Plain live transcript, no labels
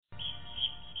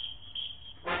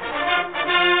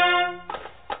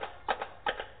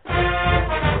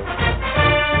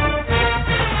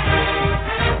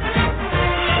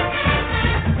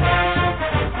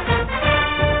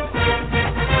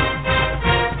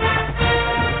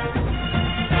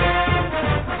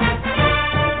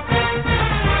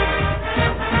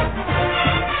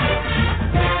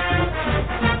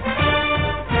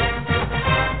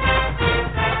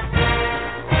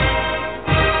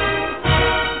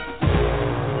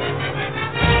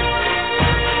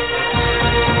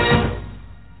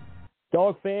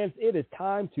Dawg fans, it is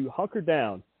time to hunker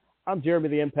down. I'm Jeremy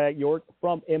the Impact York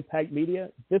from Impact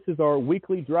Media. This is our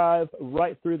weekly drive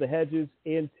right through the hedges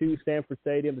into Sanford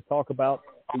Stadium to talk about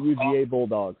the UGA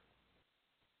Bulldogs.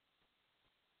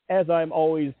 As I'm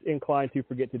always inclined to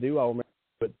forget to do, I'll remember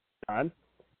it time.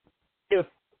 If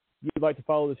you'd like to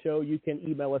follow the show, you can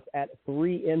email us at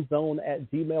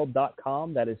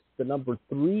 3endzone@gmail.com. That is the number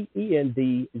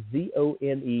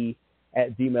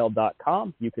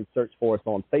 3endzone@gmail.com. You can search for us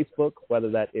on Facebook, whether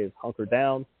that is Hunker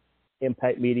Down,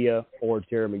 Impact Media, or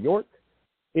Jeremy York.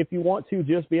 If you want to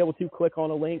just be able to click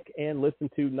on a link and listen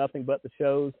to nothing but the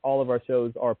shows, all of our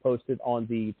shows are posted on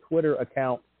the Twitter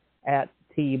account at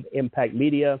Team Impact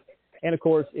Media. And, of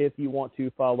course, if you want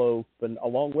to follow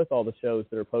along with all the shows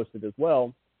that are posted as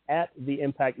well, at the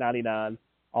Impact 99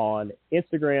 on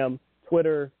Instagram,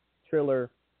 Twitter, Triller,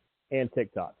 and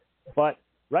TikTok. But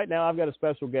right now I've got a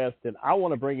special guest, and I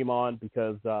want to bring him on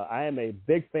because I am a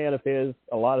big fan of his,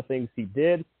 a lot of things he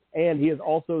did, and he is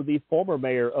also the former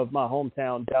mayor of my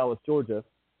hometown, Dallas, Georgia.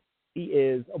 He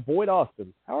is Boyd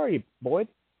Austin. How are you, Boyd?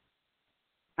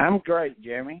 I'm great,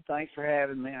 Jeremy. Thanks for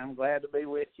having me. I'm glad to be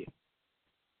with you.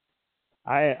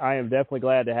 I am definitely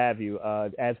glad to have you.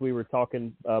 As we were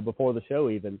talking before the show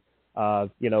even,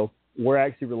 we're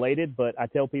actually related, but I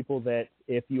tell people that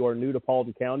if you are new to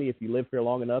Paulding County, if you live here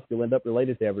long enough, you'll end up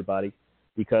related to everybody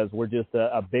because we're just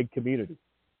a big community.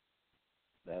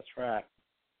 That's right.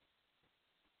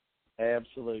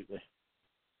 Absolutely.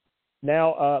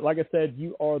 Now, like I said,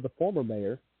 you are the former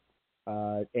mayor,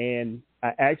 and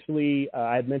I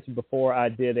had mentioned before I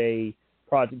did a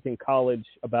project in college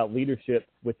about leadership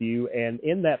with you, and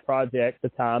in that project, the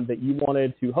time that you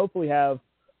wanted to hopefully have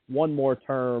one more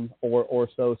term or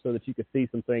so that you could see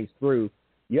some things through,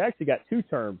 you actually got 2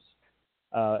 terms.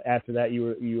 After that,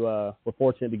 you were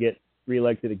fortunate to get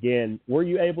reelected again. Were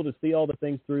you able to see all the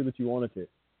things through that you wanted to?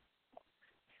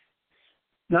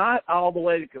 Not all the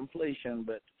way to completion,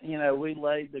 but, we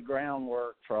laid the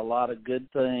groundwork for a lot of good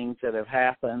things that have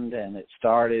happened, and it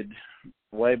started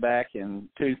way back in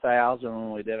 2000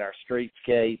 when we did our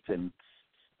streetscape and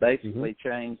basically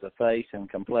changed the face and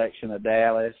complexion of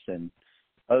Dallas and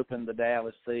opened the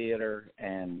Dallas Theater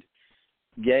and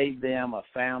gave them a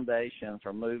foundation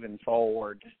for moving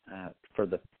forward for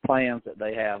the plans that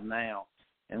they have now.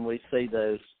 And we see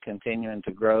those continuing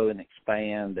to grow and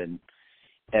expand. And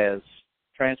as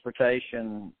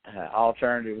transportation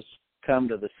alternatives come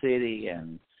to the city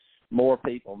and more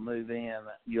people move in,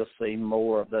 you'll see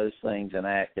more of those things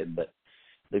enacted. But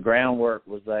the groundwork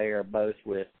was there, both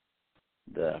with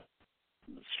the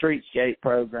streetscape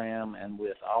program and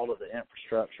with all of the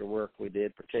infrastructure work we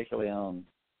did, particularly on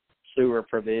sewer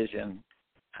provision,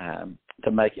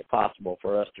 to make it possible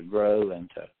for us to grow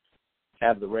and to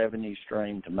have the revenue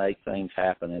stream to make things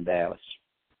happen in Dallas.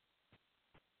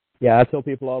 Yeah, I tell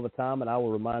people all the time, and I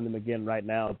will remind them again right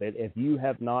now, that if you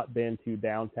have not been to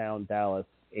downtown Dallas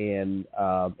in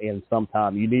some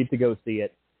time, you need to go see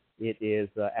it. It is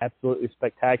absolutely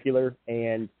spectacular.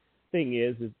 And thing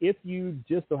is if you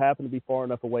just so happen to be far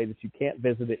enough away that you can't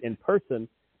visit it in person,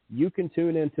 you can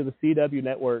tune into the CW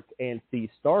network and see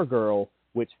Stargirl,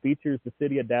 which features the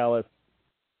city of Dallas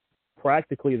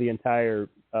practically the entire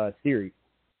series.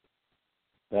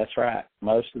 That's right.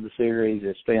 Most of the series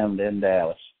is filmed in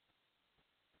Dallas.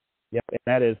 Yep,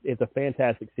 and it's a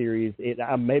fantastic series.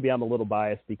 Maybe I'm a little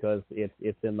biased because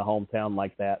it's in the hometown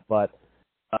like that, but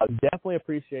definitely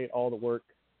appreciate all the work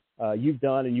you've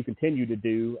done and you continue to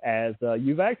do as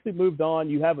you've actually moved on.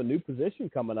 You have a new position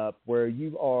coming up where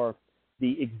you are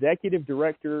the executive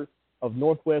director of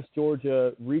Northwest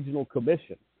Georgia Regional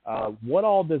Commission. What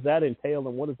all does that entail,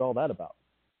 and what is all that about?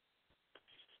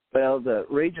 Well, the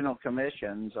regional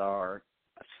commissions are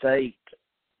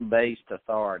state-based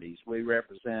authorities. We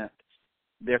represent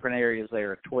different areas. There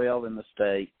are 12 in the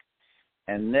state.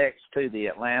 And next to the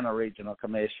Atlanta Regional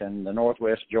Commission, the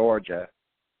Northwest Georgia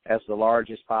has the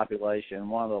largest population,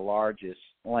 one of the largest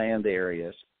land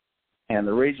areas. And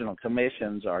the regional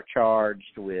commissions are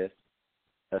charged with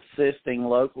assisting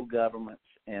local governments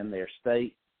in their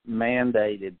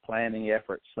state-mandated planning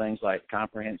efforts, things like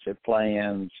comprehensive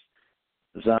plans,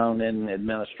 zoning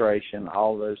administration,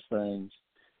 all those things.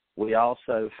 We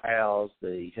also house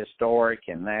the historic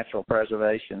and natural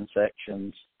preservation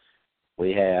sections.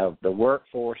 We have the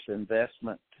workforce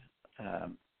investment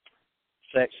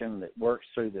section that works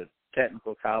through the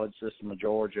Technical College System of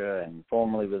Georgia and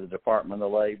formerly with the Department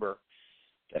of Labor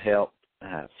to help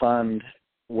fund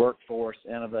workforce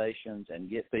innovations and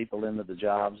get people into the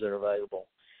jobs that are available.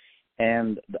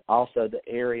 And also the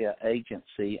area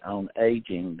agency on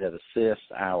aging that assists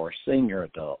our senior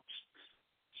adults.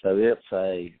 So it's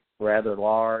a rather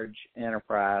large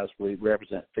enterprise. We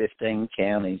represent 15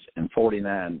 counties and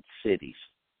 49 cities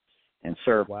and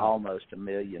serve almost 1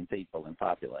 million people in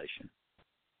population.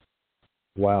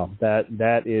 Wow,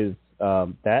 that is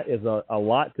a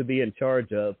lot to be in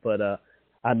charge of. But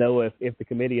I know if the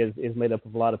committee is made up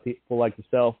of a lot of people like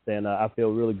yourself, then I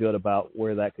feel really good about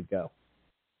where that could go.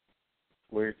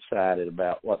 We're excited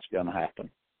about what's going to happen.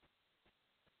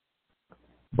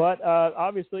 But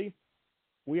obviously,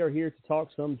 we are here to talk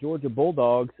some Georgia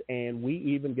Bulldogs, and we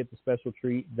even get the special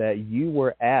treat that you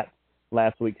were at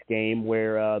last week's game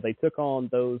where they took on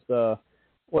those,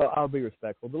 I'll be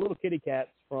respectful, the little kitty cats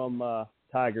from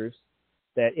Tigers.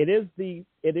 That it is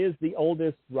the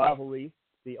oldest rivalry,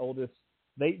 the oldest.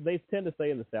 They tend to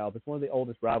say in the South it's one of the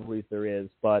oldest rivalries there is.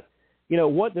 But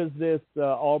what does this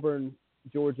Auburn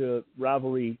Georgia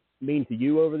rivalry mean to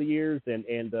you over the years,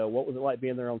 and what was it like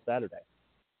being there on Saturday?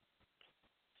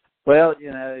 Well,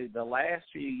 the last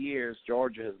few years,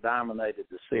 Georgia has dominated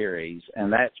the series,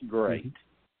 and that's great.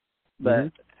 Mm-hmm.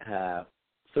 But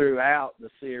throughout the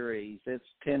series, it's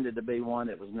tended to be one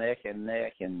that was neck and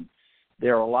neck, and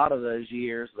there were a lot of those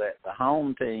years that the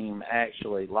home team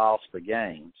actually lost the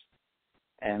games.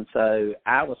 And so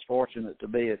I was fortunate to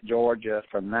be at Georgia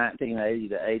from 1980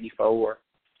 to 84.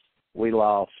 We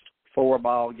lost 4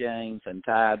 ball games and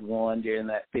tied 1 during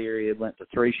that period, went to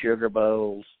 3 Sugar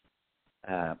Bowls.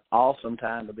 Awesome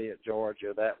time to be at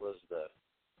Georgia. That was the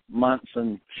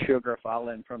Munson sugar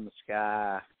falling from the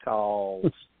sky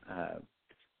calls.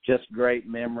 Just great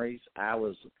memories. I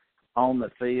was on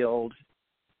the field,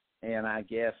 and I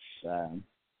guess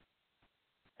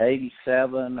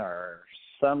 87 or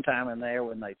sometime in there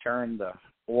when they turned the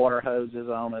water hoses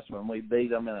on us when we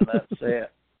beat them in an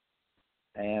upset.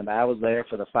 And I was there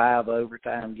for the 5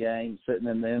 overtime game, sitting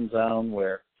in the end zone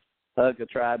where Hunker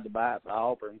tried to bite the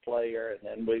Auburn player, and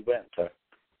then we went to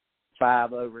 5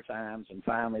 overtimes and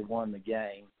finally won the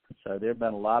game. So there have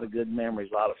been a lot of good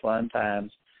memories, a lot of fun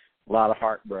times, a lot of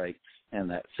heartbreaks in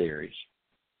that series.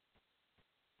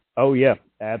 Oh yeah,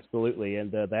 absolutely,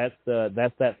 and that's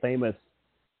that famous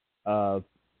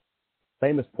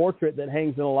portrait that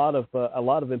hangs in a lot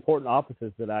of important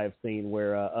offices that I have seen,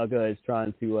 where Uga is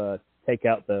trying to take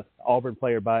out the Auburn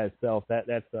player by himself.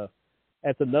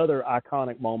 That's another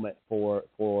iconic moment for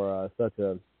such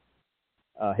a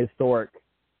historic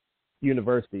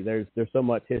university. There's so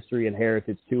much history and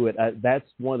heritage to it. That's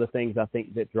one of the things I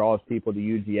think that draws people to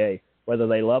UGA, whether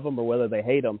they love them or whether they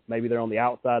hate them. Maybe they're on the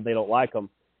outside, they don't like them.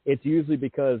 It's usually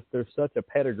because there's such a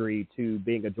pedigree to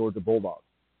being a Georgia Bulldog.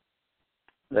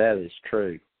 That is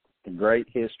true. Great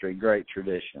history, great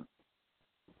tradition.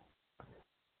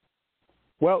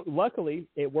 Well, luckily,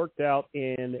 it worked out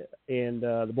in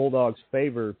the Bulldogs'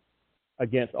 favor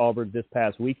against Auburn this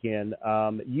past weekend.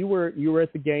 You were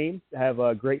at the game, have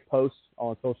great posts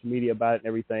on social media about it and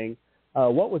everything.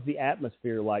 What was the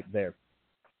atmosphere like there?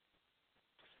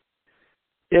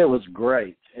 It was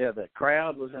great. Yeah, the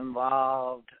crowd was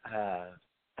involved.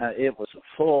 It was a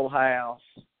full house.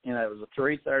 It was a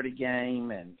 3:30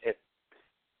 game, and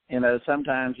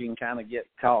sometimes you can kind of get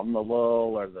caught in the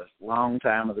lull or the long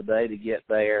time of the day to get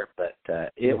there, but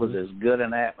it was as good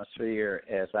an atmosphere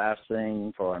as I've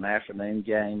seen for an afternoon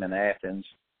game in Athens.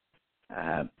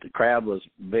 The crowd was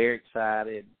very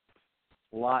excited.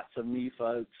 Lots of new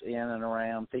folks in and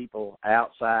around, people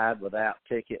outside without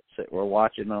tickets that were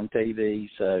watching on TV.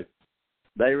 So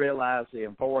they realized the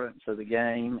importance of the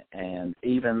game, and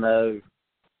even though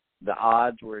the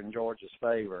odds were in Georgia's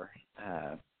favor,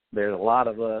 there's a lot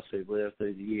of us who've lived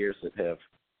through the years that have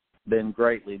been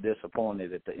greatly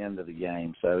disappointed at the end of the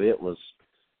game. So it was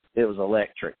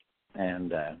electric,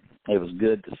 and it was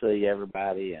good to see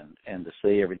everybody and to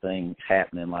see everything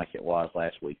happening like it was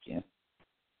last weekend.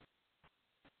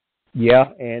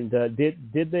 Yeah, and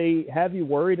did they have you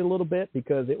worried a little bit,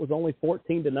 because it was only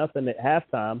 14-0 at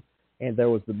halftime, and there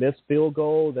was the missed field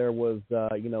goal. There was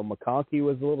McConkey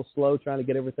was a little slow trying to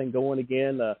get everything going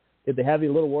again. Did they have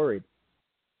you a little worried?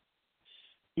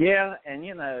 Yeah, and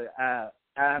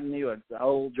I knew an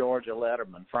old Georgia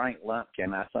letterman, Frank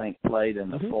Lumpkin, I think played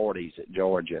in the 40s at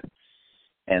Georgia.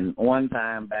 And one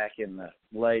time back in the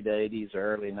late 80s,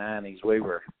 early 90s,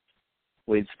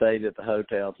 we'd stayed at the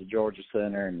hotel at the Georgia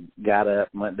Center and got up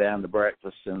and went down to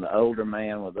breakfast, and the older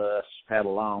man with us had a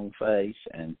long face,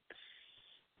 and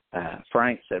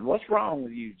Frank said, "What's wrong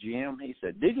with you, Jim?" He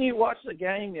said, "Didn't you watch the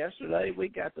game yesterday? We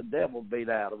got the devil beat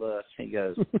out of us." He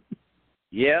goes,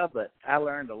 "Yeah, but I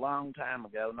learned a long time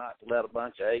ago not to let a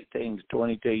bunch of 18 to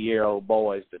 22-year-old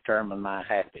boys determine my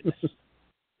happiness."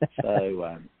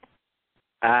 So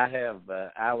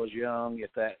I was young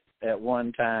at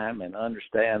one time and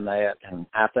understand that, and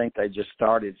I think they just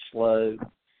started slow.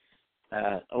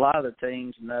 a lot of the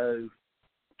teams know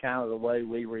kind of the way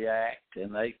we react,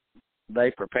 and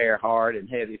they prepare hard and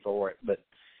heavy for it, but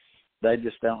they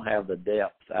just don't have the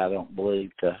depth, I don't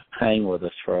believe, to hang with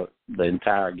us for the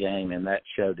entire game, and that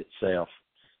showed itself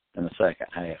in the second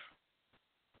half.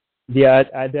 Yeah,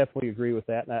 I definitely agree with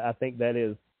that, and I think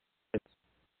it's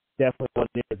definitely what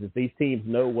it is these teams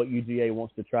know what UGA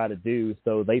wants to try to do,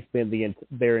 so they spend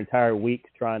their entire week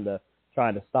trying to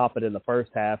stop it in the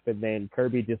first half, and then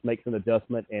Kirby just makes an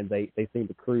adjustment, and they seem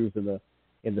to cruise in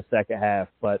the second half.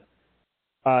 But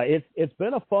it's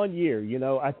been a fun year. You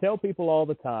know, I tell people all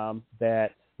the time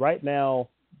that right now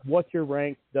what you're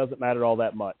ranked doesn't matter all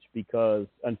that much, because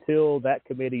until that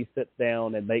committee sits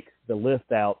down and makes the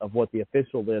list out of what the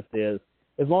official list is,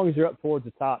 as long as you're up towards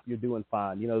the top, you're doing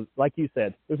fine. You know, like you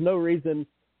said, there's no reason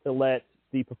to let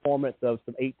the performance of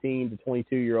some 18 to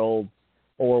 22-year-olds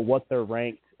or what they're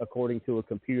ranked according to a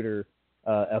computer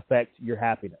affect your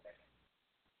happiness.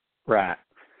 Right.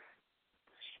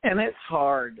 And it's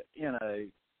hard, you know,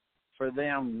 for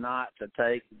them not to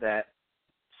take that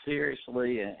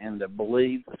seriously and to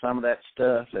believe some of that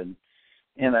stuff. And,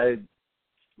 you know,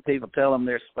 people tell them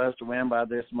they're supposed to win by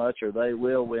this much or they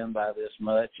will win by this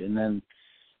much. And then,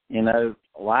 you know,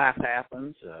 life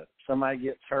happens. Somebody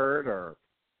gets hurt or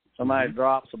somebody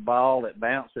drops a ball that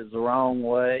bounces the wrong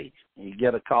way. You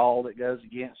get a call that goes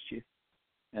against you.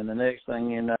 And the next thing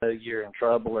you know, you're in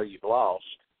trouble or you've lost.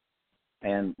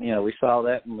 And, you know, we saw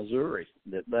that in Missouri,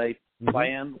 that they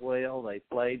planned well, they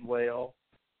played well.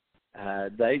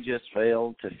 They just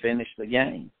failed to finish the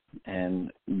game.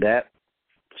 And that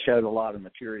showed a lot of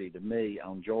maturity to me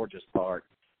on Georgia's part,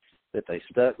 that they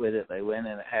stuck with it. They went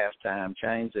in at halftime,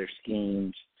 changed their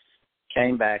schemes,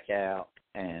 came back out,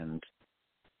 and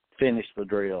finished the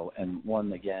drill and won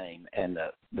the game. And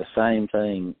the same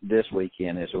thing this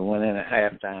weekend is we went in at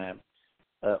halftime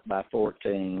up by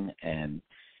 14 and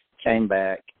came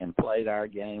back and played our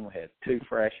game. We had two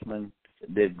freshmen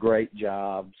that did great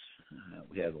jobs.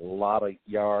 We had a lot of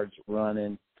yards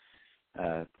running.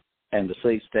 And to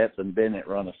see Stetson Bennett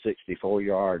run a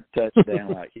 64-yard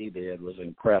touchdown like he did was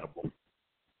incredible.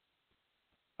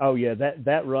 Oh yeah,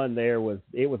 that run there was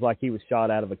like he was shot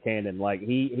out of a cannon. Like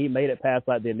he made it past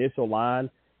like the initial line,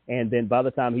 and then by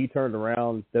the time he turned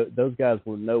around, those guys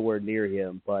were nowhere near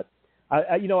him. But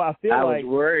I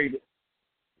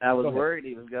was worried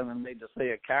he was going to need to see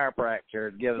a chiropractor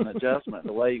and get an adjustment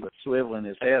the way he was swiveling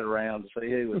his head around to see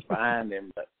who was behind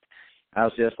him. But I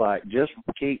was just like, just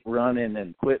keep running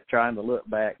and quit trying to look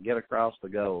back, get across the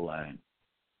goal line.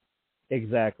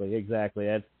 Exactly.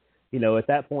 That's, you know, at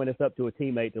that point, it's up to a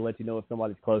teammate to let you know if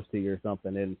somebody's close to you or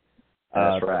something. And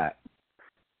that's right.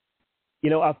 You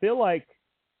know, I feel like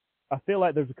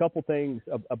there's a couple things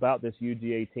about this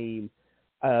UGA team.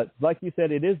 Like you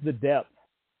said, it is the depth,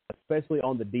 especially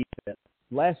on the defense.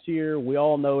 Last year, we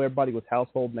all know everybody was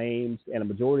household names, and a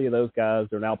majority of those guys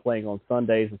are now playing on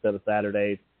Sundays instead of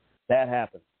Saturdays. That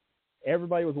happened.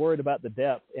 Everybody was worried about the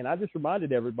depth, and I just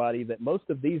reminded everybody that most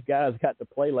of these guys got to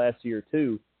play last year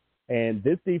too, and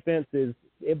this defense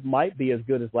it might be as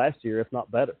good as last year, if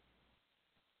not better.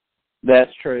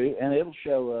 That's true, and it'll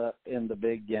show up in the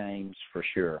big games for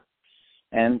sure.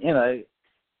 And, you know,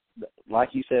 like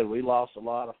you said, we lost a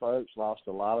lot of folks, lost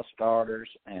a lot of starters,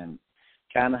 and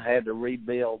kind of had to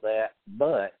rebuild that,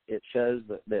 but it shows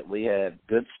that we had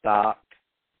good stock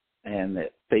and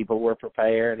that people were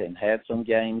prepared and had some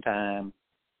game time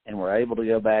and were able to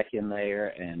go back in there.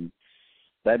 And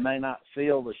they may not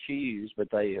fill the shoes, but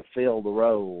they have filled the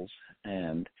roles.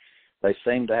 And they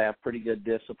seem to have pretty good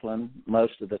discipline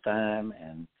most of the time.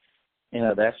 And, you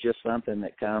know, that's just something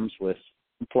that comes with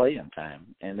playing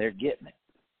time, and they're getting it.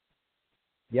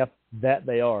 Yep, that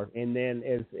they are. And then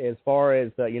as far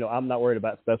as, you know, I'm not worried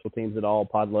about special teams at all.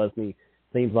 Podlesny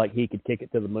seems like he could kick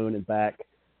it to the moon and back.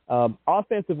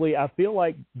 Offensively, I feel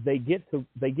like they get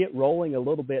rolling a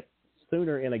little bit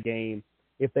sooner in a game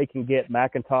if they can get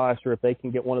McIntosh or if they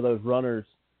can get one of those runners,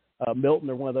 Milton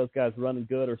or one of those guys running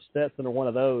good, or Stetson or one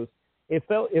of those. It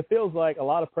feels like a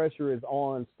lot of pressure is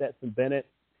on Stetson Bennett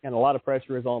and a lot of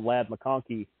pressure is on Ladd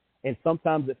McConkey, and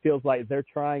sometimes it feels like they're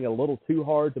trying a little too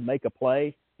hard to make a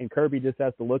play, and Kirby just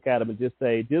has to look at them and just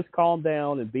say, just calm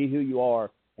down and be who you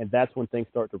are, and that's when things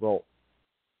start to roll.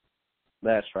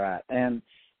 That's right. And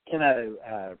you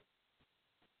know,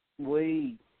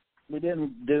 we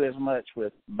didn't do as much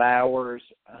with Bowers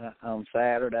on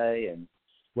Saturday, and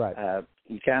right.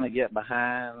 You kind of get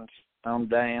behind on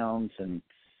downs and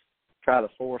try to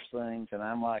force things. And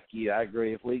I'm like you, I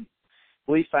agree. If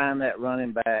we find that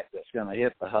running back that's going to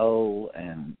hit the hole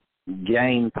and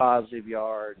gain positive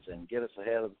yards and get us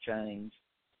ahead of the chains,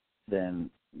 then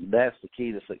that's the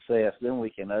key to success. Then we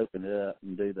can open it up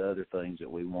and do the other things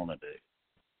that we want to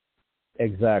do.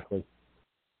 Exactly.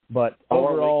 But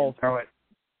or overall, we can throw it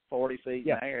 40 feet in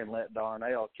yeah. the air and let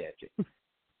Darnell catch it.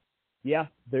 Yeah,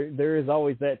 there is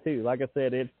always that too. Like I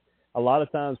said, it's a lot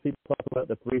of times people talk about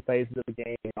the three phases of the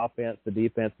game: the offense, the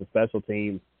defense, the special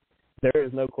teams. There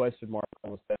is no question mark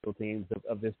on the special teams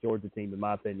of this Georgia team, in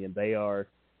my opinion. They are,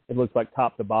 it looks like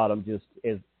top to bottom, just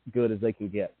as good as they can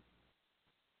get.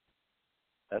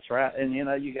 That's right. And, you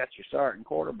know, you got your starting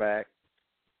quarterback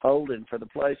holding for the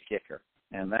place kicker,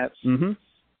 and that's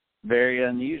very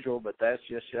unusual, but that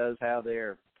just shows how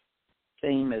their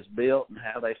team is built and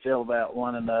how they feel about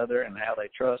one another and how they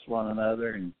trust one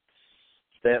another. And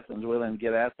Stetson's willing to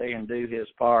get out there and do his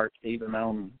part, even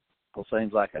on what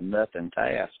seems like a nothing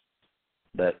task.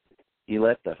 But you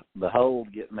let the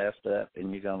hold get messed up,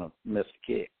 and you're going to miss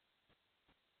the kick.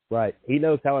 Right. He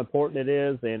knows how important it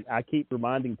is, and I keep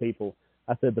reminding people,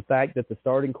 I said the fact that the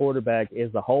starting quarterback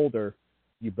is the holder,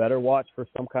 you better watch for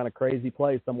some kind of crazy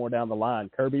play somewhere down the line.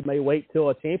 Kirby may wait till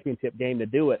a championship game to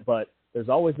do it, but there's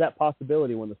always that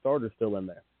possibility when the starter's still in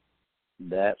there.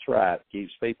 That's right.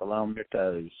 Keeps people on their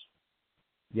toes.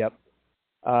 Yep.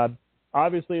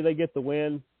 Obviously, they get the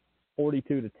win,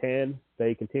 42-10.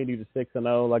 They continue to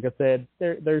 6-0. Like I said,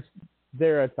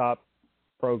 they're a top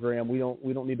program. We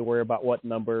don't need to worry about what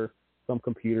number some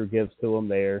computer gives to them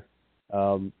there.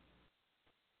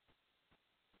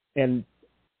 And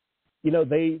you know,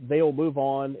 they'll move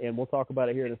on, and we'll talk about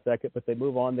it here in a second. But they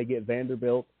move on. They get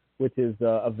Vanderbilt, which is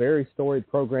a very storied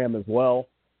program as well.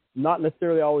 Not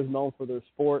necessarily always known for their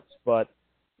sports, but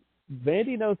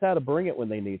Vandy knows how to bring it when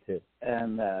they need to.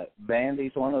 And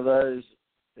Vandy's one of those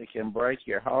that can break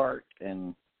your heart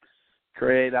and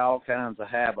create all kinds of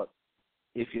havoc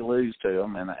if you lose to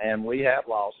them. And we have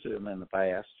lost to them in the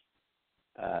past.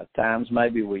 Times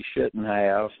maybe we shouldn't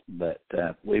have, but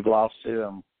we've lost to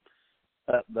them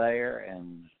up there,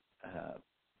 and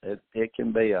it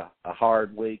can be a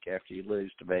hard week after you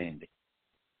lose to Vandy.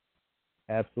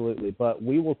 Absolutely. But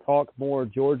we will talk more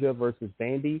Georgia versus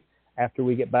Vandy after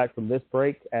we get back from this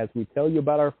break, as we tell you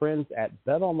about our friends at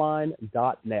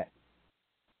betonline.net.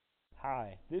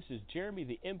 Hi, this is Jeremy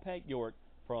the Impact York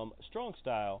from Strong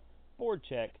Style, Board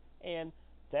Check, and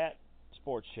That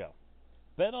Sports Show.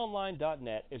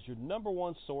 BetOnline.net is your number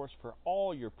one source for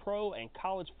all your pro and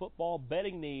college football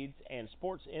betting needs and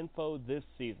sports info this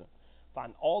season.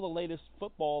 Find all the latest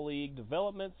football league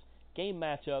developments, game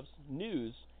matchups,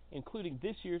 news, including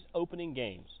this year's opening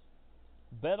games.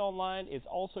 BetOnline is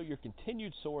also your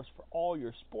continued source for all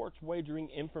your sports wagering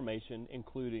information,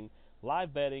 including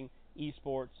live betting,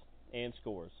 esports, and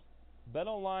scores.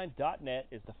 BetOnline.net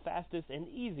is the fastest and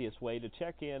easiest way to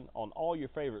check in on all your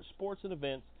favorite sports and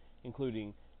events,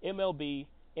 including MLB,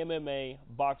 MMA,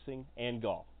 boxing, and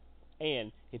golf.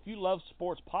 And if you love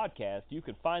sports podcasts, you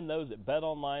can find those at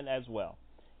BetOnline as well.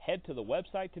 Head to the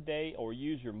website today or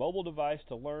use your mobile device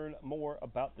to learn more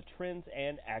about the trends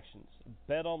and actions.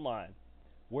 BetOnline,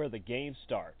 where the game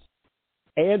starts.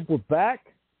 And we're back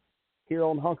here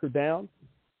on Hunker Down.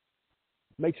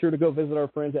 Make sure to go visit our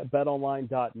friends at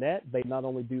betonline.net. They not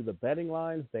only do the betting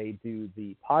lines, they do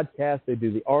the podcast, they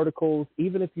do the articles.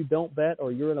 Even if you don't bet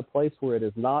or you're in a place where it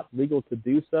is not legal to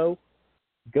do so,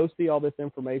 go see all this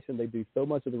information. They do so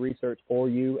much of the research for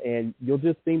you, and you'll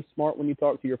just seem smart when you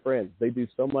talk to your friends. They do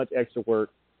so much extra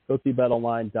work. Go see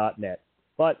betonline.net.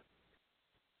 But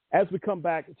as we come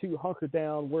back to Hunker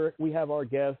Down, we have our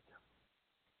guest,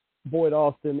 Boyd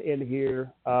Austin, in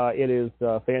here. It is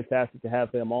fantastic to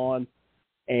have him on.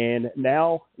 And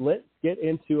now let's get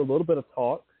into a little bit of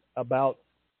talk about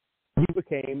you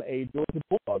became a Georgia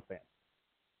Bulldogs fan.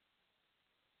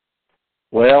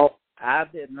 Well, I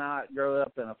did not grow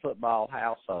up in a football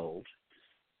household,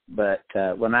 but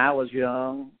when I was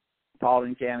young,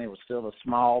 Paulding County was still a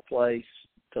small place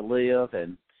to live.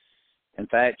 And, in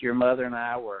fact, your mother and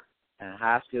I were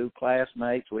high school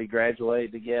classmates. We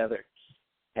graduated together,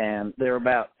 and there were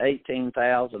about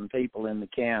 18,000 people in the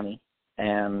county.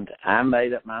 And I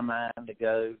made up my mind to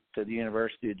go to the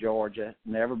University of Georgia.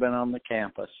 Never been on the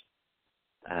campus.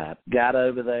 Got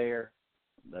over there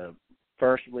the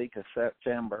first week of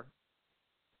September.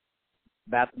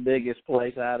 About the biggest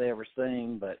place I'd ever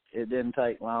seen, but it didn't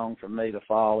take long for me to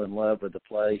fall in love with the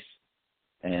place.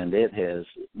 And it has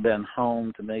been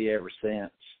home to me ever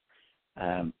since.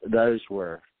 Those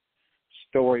were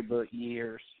storybook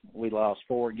years. We lost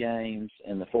 4 games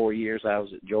in the 4 years I was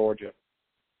at Georgia.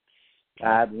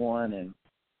 I'd won, and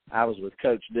I was with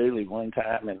Coach Dooley one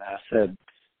time, and I said,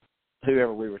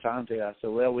 whoever we were talking to, I said,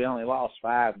 well, we only lost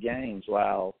 5 games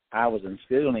while I was in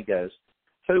school. And he goes,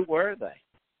 who were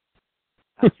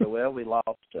they? I said, well, we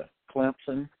lost to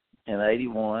Clemson in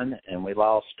 81, and we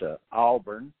lost to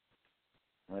Auburn.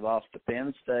 We lost to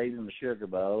Penn State in the Sugar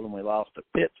Bowl, and we lost to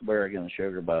Pittsburgh in the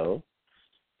Sugar Bowl.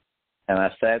 And I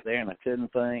sat there, and I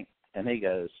couldn't think. And he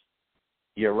goes,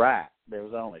 you're right. There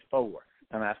was only 4.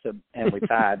 And I said, and we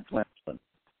tied Clemson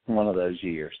one of those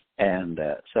years. And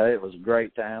so it was a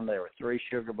great time. There were 3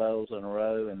 Sugar Bowls in a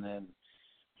row, and then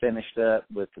finished up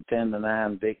with the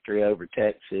 10-9 victory over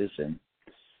Texas. And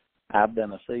I've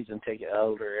been a season ticket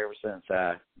holder ever since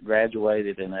I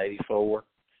graduated in 84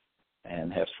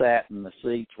 and have sat in the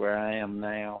seats where I am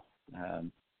now,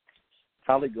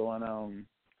 probably going on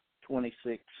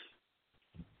 26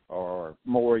 or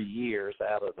more years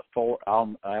out of the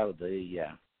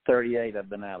 38 I've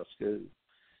been out of school.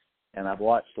 And I've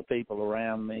watched the people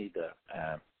around me,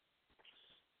 the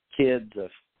kids of,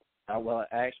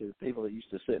 actually the people that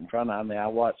used to sit in front of me, I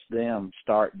watched them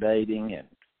start dating and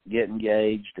get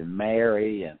engaged and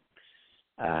marry. And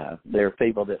there are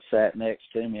people that sat next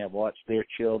to me. I've watched their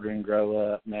children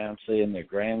grow up. Now I'm seeing their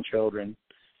grandchildren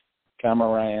come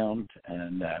around.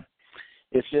 And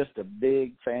it's just a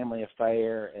big family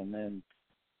affair. And then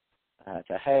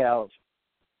to have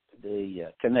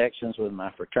the connections with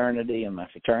my fraternity and my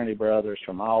fraternity brothers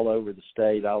from all over the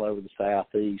state, all over the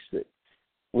Southeast, that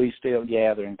we still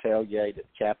gather and tailgate at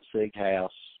Capasig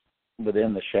House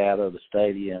within the shadow of the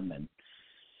stadium. And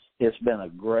it's been a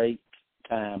great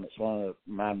time. It's one of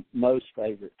my most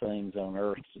favorite things on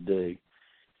earth to do.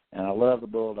 And I love the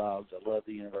Bulldogs. I love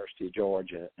the University of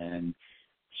Georgia. And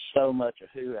so much of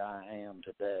who I am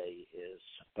today is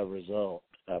a result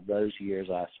of those years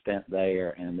I spent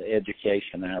there and the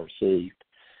education I received.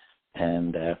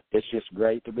 And it's just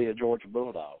great to be a Georgia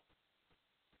Bulldog.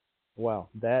 Wow,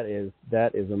 that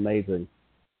is amazing.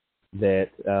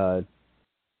 That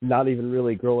not even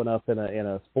really growing up in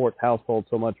a sports household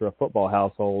so much, or a football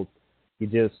household, you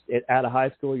just out of high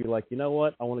school you're like, you know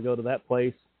what, I want to go to that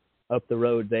place up the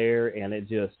road there, and it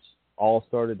just all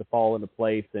started to fall into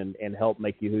place and help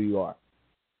make you who you are.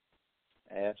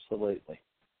 Absolutely.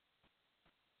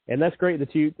 And that's great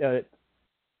that you.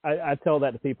 I tell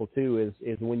that to people too.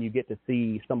 Is when you get to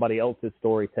see somebody else's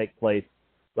story take place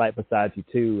right beside you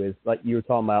too. Is like you were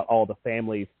talking about all the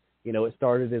families. You know, it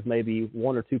started as maybe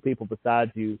 1 or 2 people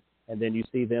beside you, and then you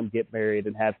see them get married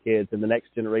and have kids, and the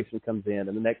next generation comes in,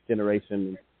 and the next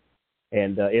generation,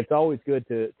 and it's always good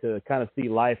to kind of see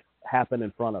life happen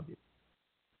in front of you.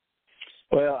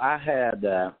 Well, I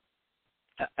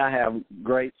have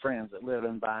great friends that live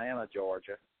in Vienna,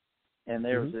 Georgia, and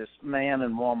there was this man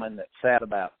and woman that sat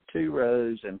about 2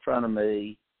 rows in front of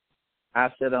me.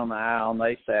 I sat on the aisle, and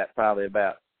they sat probably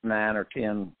about 9 or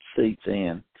 10 seats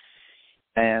in.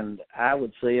 And I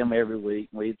would see them every week.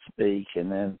 We'd speak, and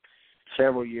then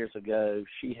several years ago,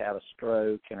 she had a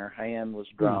stroke, and her hand was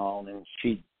drawn, and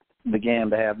she began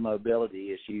to have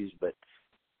mobility issues. But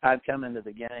I'd come into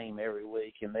the game every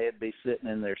week, and they'd be sitting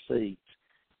in their seats.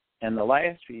 And the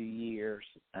last few years,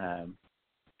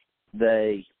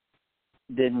 they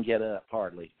didn't get up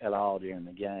hardly at all during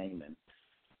the game. And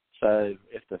so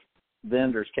if the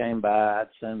vendors came by, I'd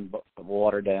send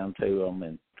water down to them,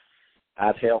 and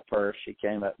I'd help her if she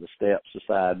came up the steps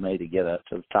beside me to get up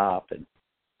to the top. And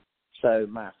so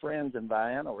my friends in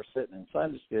Vienna were sitting in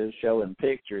Sunday school showing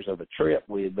pictures of a trip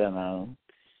we had been on.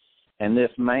 And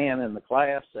this man in the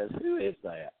class says, who is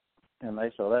that? And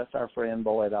they said, that's our friend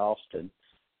Boyd Austin.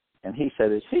 And he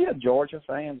said, is he a Georgia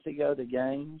fan? Does he go to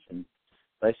games? And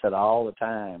they said, all the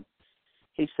time.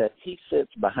 He said, he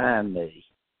sits behind me.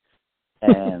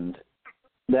 And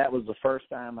that was the first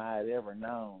time I had ever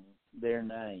known their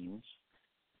names,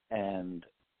 and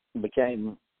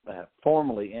became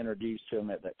formally introduced to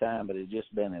him at that time, but it had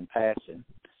just been in passing.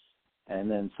 And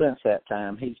then since that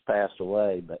time, he's passed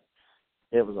away. But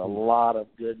it was a lot of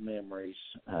good memories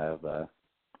of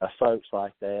folks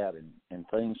like that, and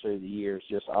things through the years,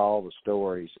 just all the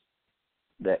stories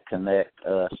that connect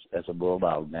us as a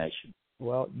Bulldog Nation.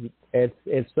 Well,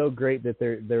 it's so great that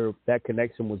that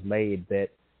connection was made, that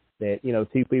you know,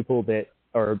 2 people that,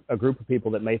 or a group of people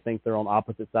that may think they're on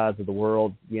opposite sides of the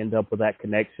world, you end up with that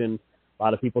connection. A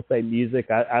lot of people say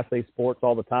music. I say sports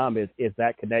all the time. Is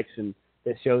that connection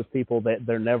that shows people that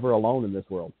they're never alone in this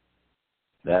world.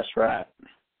 That's right.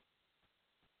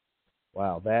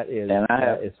 Wow, that is. And I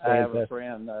have fantastic. a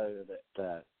friend though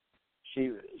that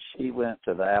she went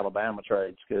to the Alabama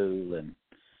trade school, and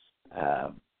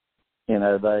you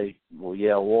know, they will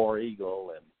yell War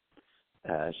Eagle,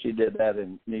 and she did that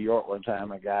in New York one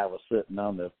time. A guy was sitting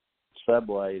on the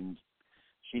subway, and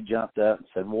she jumped up and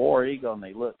said, War Eagle, and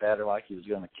he looked at her like he was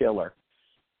going to kill her.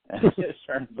 And it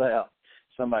turns out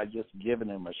somebody just giving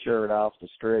him a shirt off the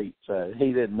street. So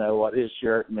he didn't know what his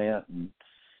shirt meant, and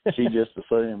she just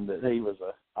assumed that he was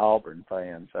a Auburn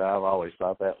fan. So I've always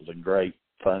thought that was a great,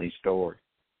 funny story.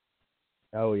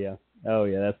 Oh yeah,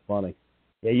 that's funny.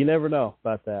 Yeah, you never know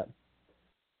about that.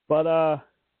 But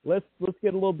let's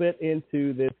get a little bit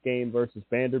into this game versus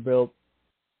Vanderbilt.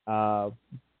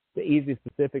 The easy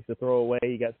specifics to throw away.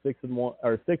 You got 6-1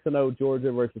 or 6-0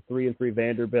 Georgia versus 3-3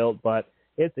 Vanderbilt, but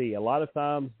a lot of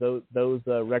times those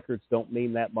records don't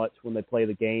mean that much when they play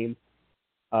the game.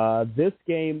 This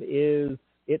game is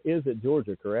at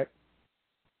Georgia, correct?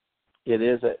 It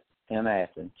is in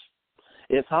Athens.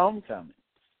 It's homecoming,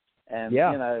 and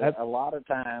a lot of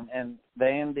time. And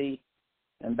Vandy,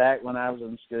 and back when I was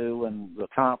in school and the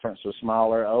conference was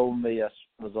smaller, Ole Miss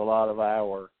was a lot of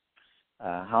our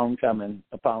homecoming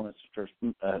opponents for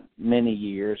many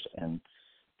years and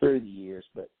through the years.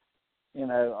 But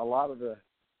a lot of the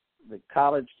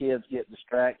college kids get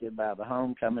distracted by the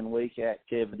homecoming week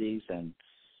activities, and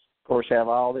of course have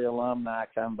all the alumni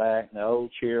come back, and the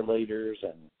old cheerleaders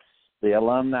and the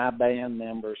alumni band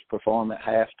members perform at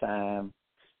halftime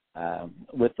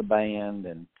with the band,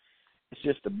 and it's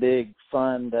just a big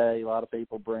fun day. A lot of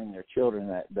people bring their children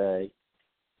that day,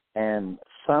 and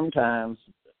sometimes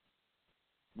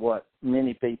what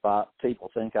many people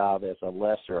think of as a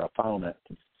lesser opponent,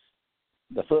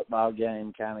 the football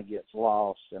game kind of gets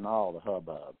lost in all the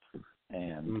hubbub,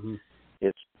 and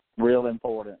it's real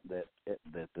important that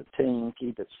the team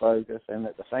keep its focus and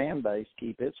that the fan base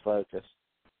keep its focus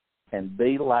and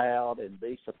be loud and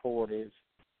be supportive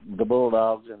of the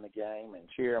Bulldogs in the game and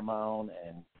cheer them on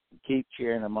and keep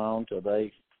cheering them on till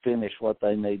they finish what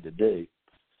they need to do.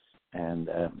 And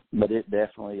but it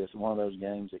definitely is one of those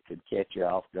games that could catch you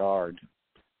off guard.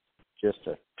 Just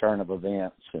a turn of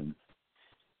events and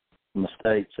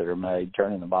mistakes that are made,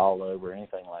 turning the ball over,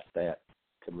 anything like that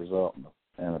could result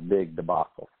in a big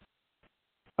debacle.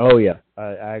 Oh, yeah,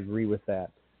 I agree with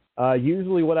that.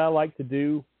 Usually what I like to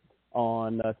do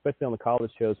especially on the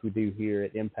college shows we do here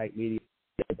at Impact Media,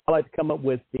 I like to come up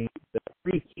with the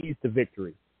 3 keys to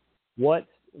victory. What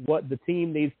the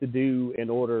team needs to do in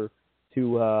order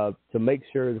to make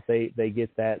sure that they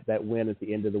get that win at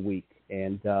the end of the week.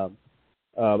 And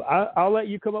I'll let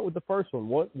you come up with the first one.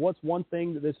 What's one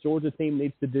thing that this Georgia team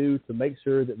needs to do to make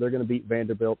sure that they're going to beat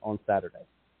Vanderbilt on Saturday?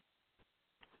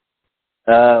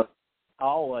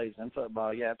 Always in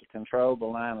football, you have to control the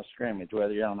line of scrimmage,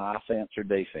 whether you're on offense or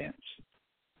defense.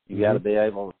 We have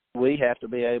to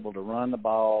be able to run the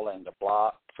ball and to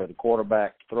block for the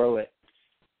quarterback to throw it.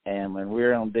 And when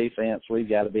we're on defense, we've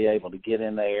got to be able to get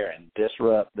in there and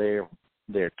disrupt their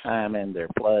timing, their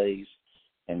plays,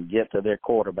 and get to their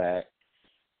quarterback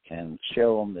and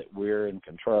show them that we're in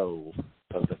control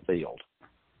of the field.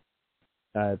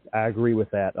 I agree with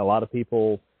that. A lot of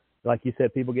people, like you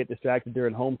said, people get distracted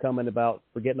during homecoming about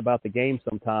forgetting about the game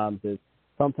sometimes.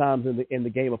 Sometimes in the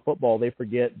game of football, they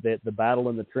forget that the battle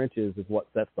in the trenches is what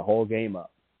sets the whole game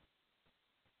up.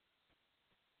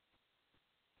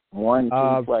 One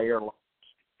key player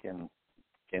can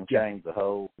change the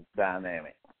whole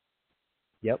dynamic.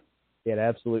 Yep, it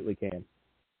absolutely can.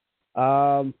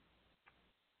 I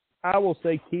will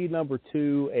say key number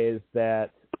 2 is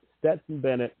that Stetson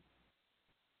Bennett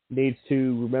needs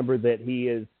to remember that he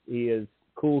is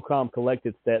cool, calm,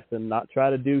 collected Stetson, not try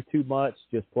to do too much,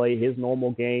 just play his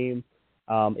normal game.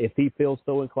 If he feels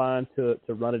so inclined to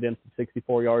run it in from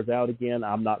 64 yards out again,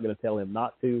 I'm not going to tell him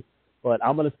not to. But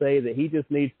I'm going to say that he just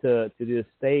needs to just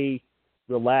stay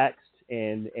relaxed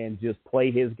and just play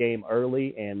his game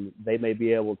early, and they may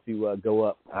be able to go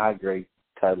up. I agree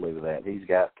totally with that. He's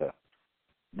got to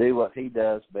do what he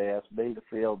does best, be the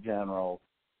field general,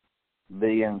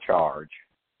 be in charge.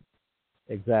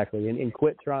 Exactly, and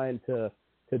quit trying to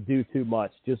do too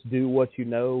much. Just do what you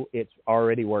know it's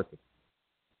already working.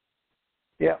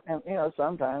 Yeah, and,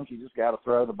 sometimes you just got to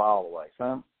throw the ball away.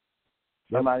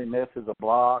 Somebody misses a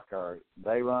block, or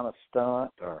they run a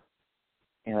stunt, or,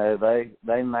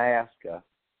 they mask a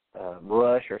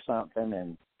rush or something,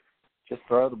 and just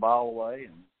throw the ball away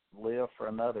and live for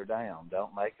another down.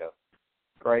 Don't make a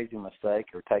crazy mistake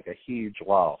or take a huge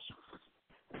loss.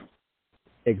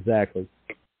 Exactly.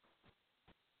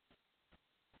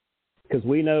 Because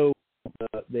we know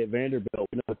the Vanderbilt,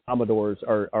 the Commodores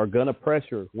are going to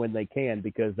pressure when they can,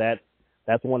 because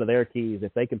that's one of their keys.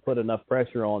 If they can put enough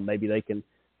pressure on, maybe they can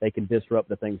disrupt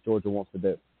the things Georgia wants to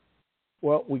do.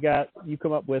 Well, you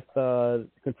come up with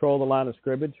control the line of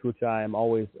scrimmage, which I am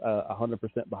always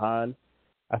 100% behind.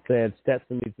 I said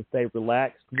Stetson needs to stay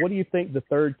relaxed. What do you think the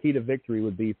third key to victory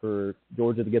would be for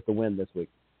Georgia to get the win this week?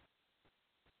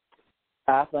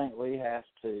 I think we have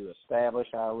to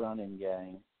establish our running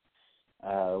game.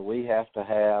 we have to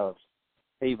have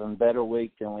even better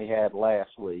week than we had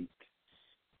last week,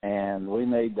 and we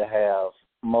need to have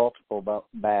multiple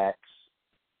backs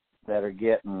that are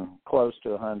getting close to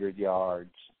 100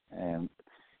 yards and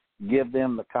give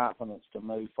them the confidence to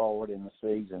move forward in the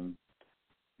season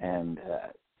and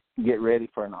get ready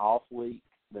for an off week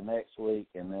the next week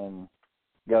and then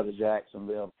go to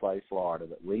Jacksonville to play Florida.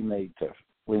 But we need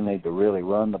to really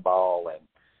run the ball and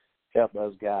help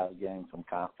those guys gain some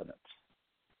confidence.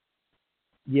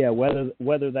 Yeah, whether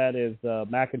that is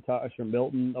McIntosh or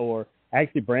Milton, or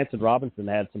actually Branson Robinson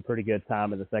had some pretty good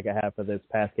time in the second half of this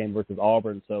past game versus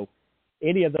Auburn. So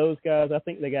any of those guys, I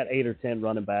think they got 8 or 10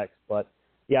 running backs. But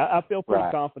yeah, I feel pretty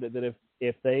confident that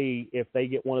if they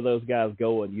get one of those guys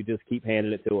going, you just keep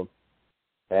handing it to them.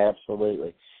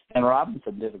 Absolutely. And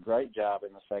Robinson did a great job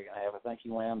in the second half. I think he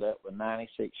wound up with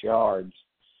 96 yards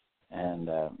and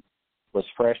was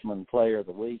freshman player of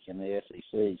the week in the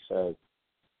SEC. So,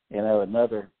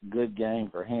 another good game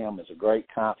for him is a great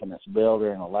confidence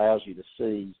builder and allows you to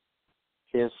see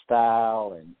his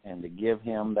style and to give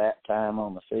him that time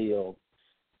on the field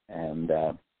and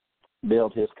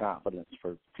build his confidence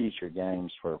for future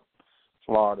games for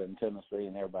Florida and Tennessee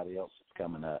and everybody else that's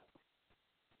coming up.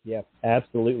 Yeah,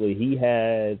 absolutely. He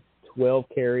had 12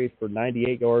 carries for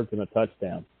 98 yards and a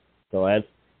touchdown. So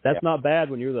that's not bad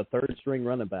when you're the third-string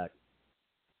running back.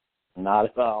 Not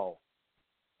at all.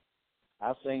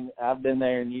 I've been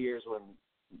there in years when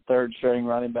third-string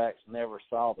running backs never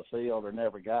saw the field or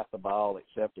never got the ball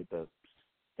except at the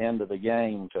end of the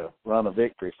game to run a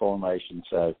victory formation.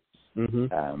 So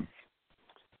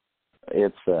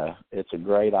it's a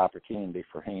great opportunity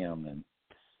for him and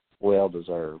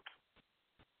well-deserved.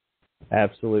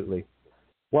 Absolutely.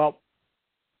 Well,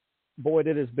 Boyd,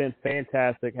 it has been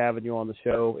fantastic having you on the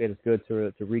show. It is good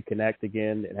to reconnect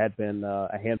again. It had been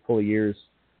a handful of years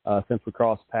since we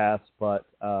crossed paths, but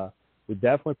we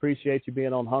definitely appreciate you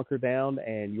being on Hunker Down,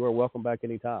 and you are welcome back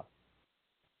anytime.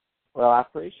 Well, I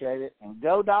appreciate it, and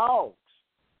go Dogs!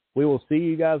 We will see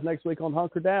you guys next week on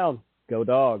Hunker Down. Go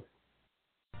Dogs!